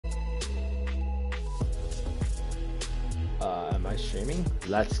I streaming?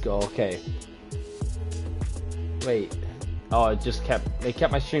 Let's go. Okay. Wait. Oh, it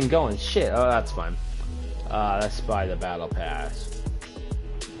kept my stream going. Shit. Oh, that's fine. Let's buy the battle pass.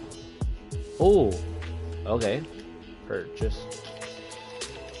 Oh. Okay. Purchase.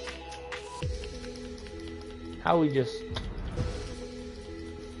 How we just...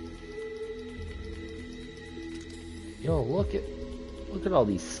 Yo, look at all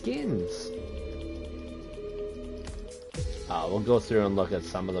these skins. We'll go through and look at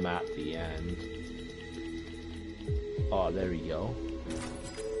some of them at the end. Oh, there we go.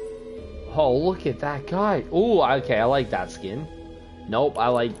 Oh, look at that guy. Oh, okay, I like that skin. Nope, I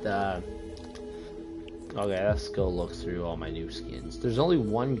like the... Okay, let's go look through all my new skins. There's only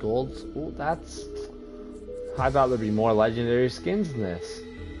one gold... Oh, that's... I thought there'd be more legendary skins than this.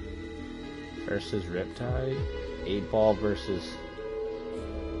 Versus Riptide. 8-Ball versus...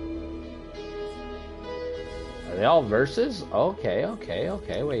 Are they all versus? Okay,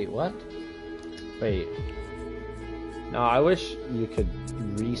 wait, what? Wait. No, I wish you could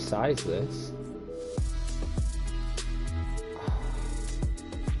resize this.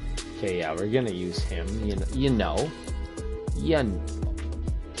 Okay, yeah, we're gonna use him, you know.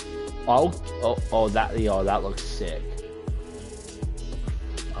 That looks sick.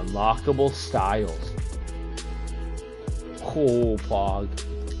 Unlockable styles. Oh, Pog.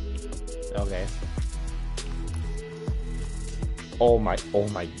 Okay. Oh my,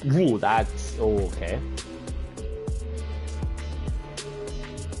 ooh, that's, oh, okay.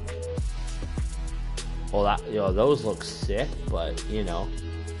 Well, those look sick, but, you know,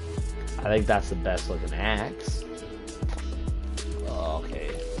 I think that's the best looking axe. Okay.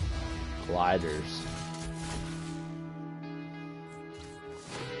 Gliders.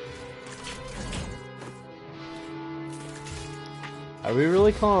 Are we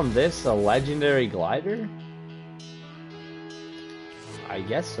really calling this a legendary glider? I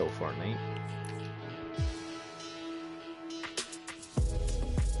guess so, Fortnite.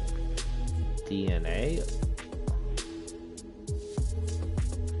 DNA.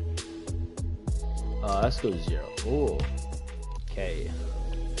 Let's go 0. Ooh. Okay.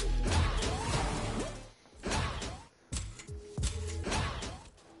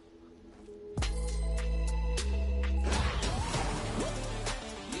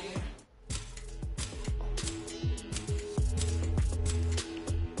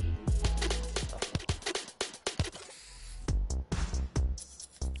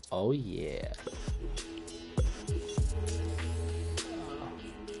 Oh yeah.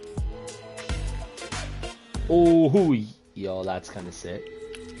 Oh, yo, that's kind of sick.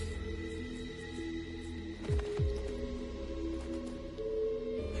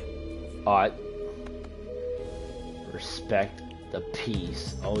 Alright. Respect the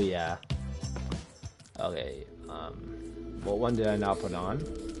peace. Oh yeah. Okay. What one did I not put on?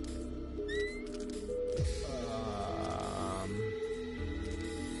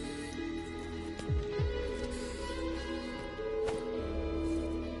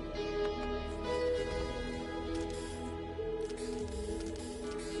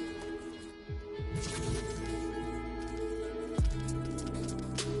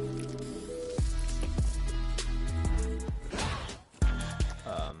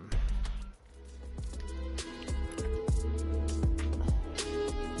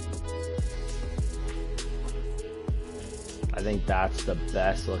 I think that's the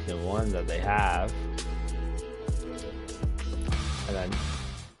best looking one that they have. And then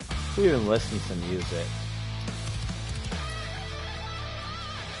we even listen to music.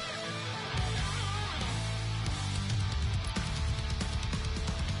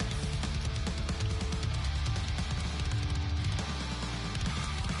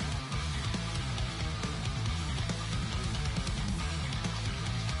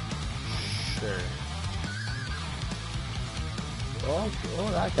 Sure. Oh,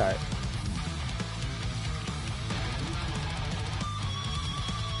 that guy.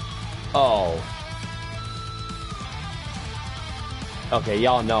 Oh. Okay,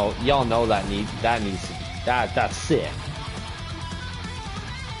 y'all know that needs to be that's sick.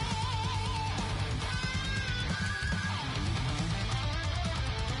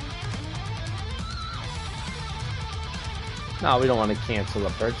 No, we don't want to cancel the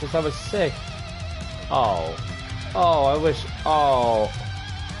purchase. That was sick. Oh. Oh, I wish. Oh.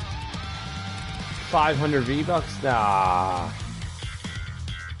 500 V-Bucks? Nah.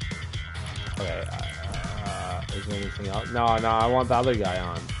 Okay. Is there anything else? No, I want the other guy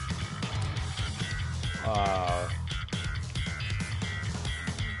on.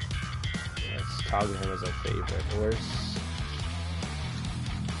 Let's target him as a favorite. Where's...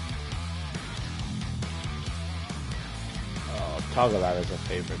 Toggle that as a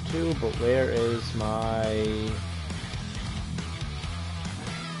favorite too, but where is my...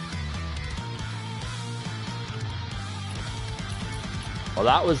 Well,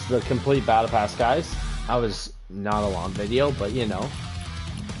 that was the complete battle pass, guys. That was not a long video, but you know.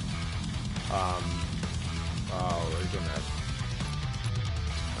 We're gonna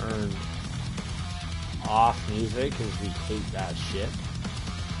turn off music because we hate that shit.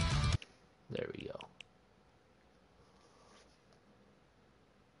 There we go.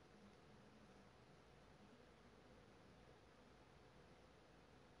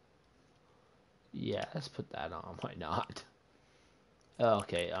 Yeah, let's put that on. Why not?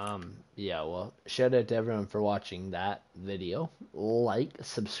 Okay, yeah, well, shout out to everyone for watching that video. Like,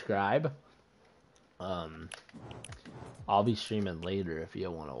 subscribe. I'll be streaming later if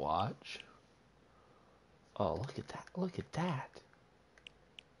you want to watch. Oh, look at that. Look at that.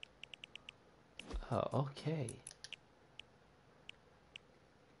 Oh, okay.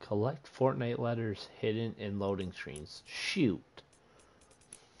 Collect Fortnite letters hidden in loading screens. Shoot.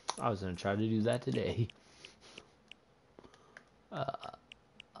 I was going to try to do that today.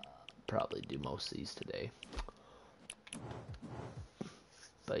 Probably do most of these today.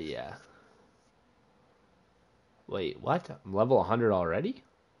 But yeah. Wait, what? I'm level 100 already?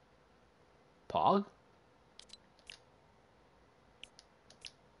 Pog?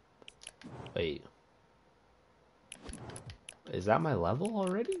 Wait. Is that my level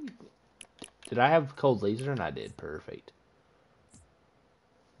already? Did I have cold laser? And I did. Perfect.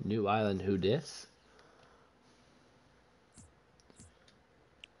 New island, who dis?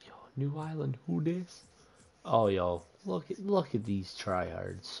 Yo, new island, who dis? Oh, yo, look at these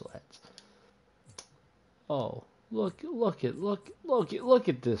tryhard sweats. Oh, look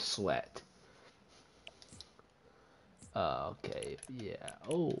at this sweat. Okay, yeah.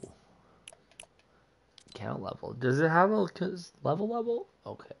 Oh, count level. Does it have a level?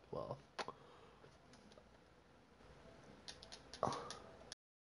 Okay, well.